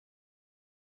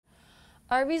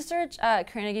Our research at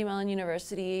Carnegie Mellon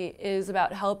University is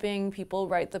about helping people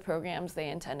write the programs they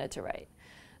intended to write.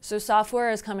 So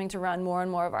software is coming to run more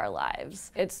and more of our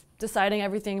lives. It's deciding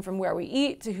everything from where we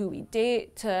eat, to who we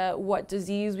date, to what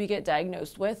disease we get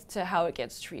diagnosed with, to how it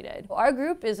gets treated. Our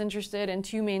group is interested in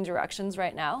two main directions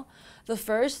right now. The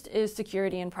first is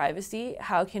security and privacy.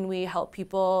 How can we help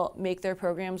people make their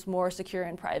programs more secure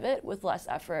and private with less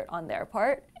effort on their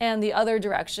part? And the other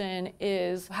direction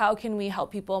is how can we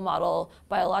help people model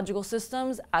biological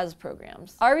systems as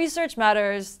programs? Our research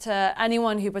matters to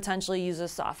anyone who potentially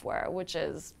uses software, which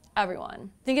is everyone.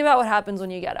 Think about what happens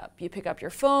when you get up. You pick up your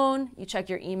phone, you check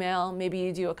your email, maybe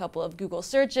you do a couple of Google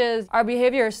searches. Our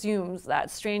behavior assumes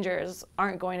that strangers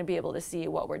aren't going to be able to see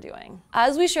what we're doing.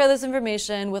 As we share this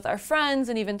information with our friends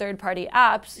and even third-party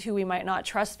apps who we might not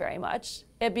trust very much,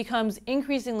 it becomes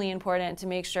increasingly important to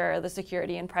make sure the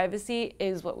security and privacy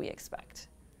is what we expect.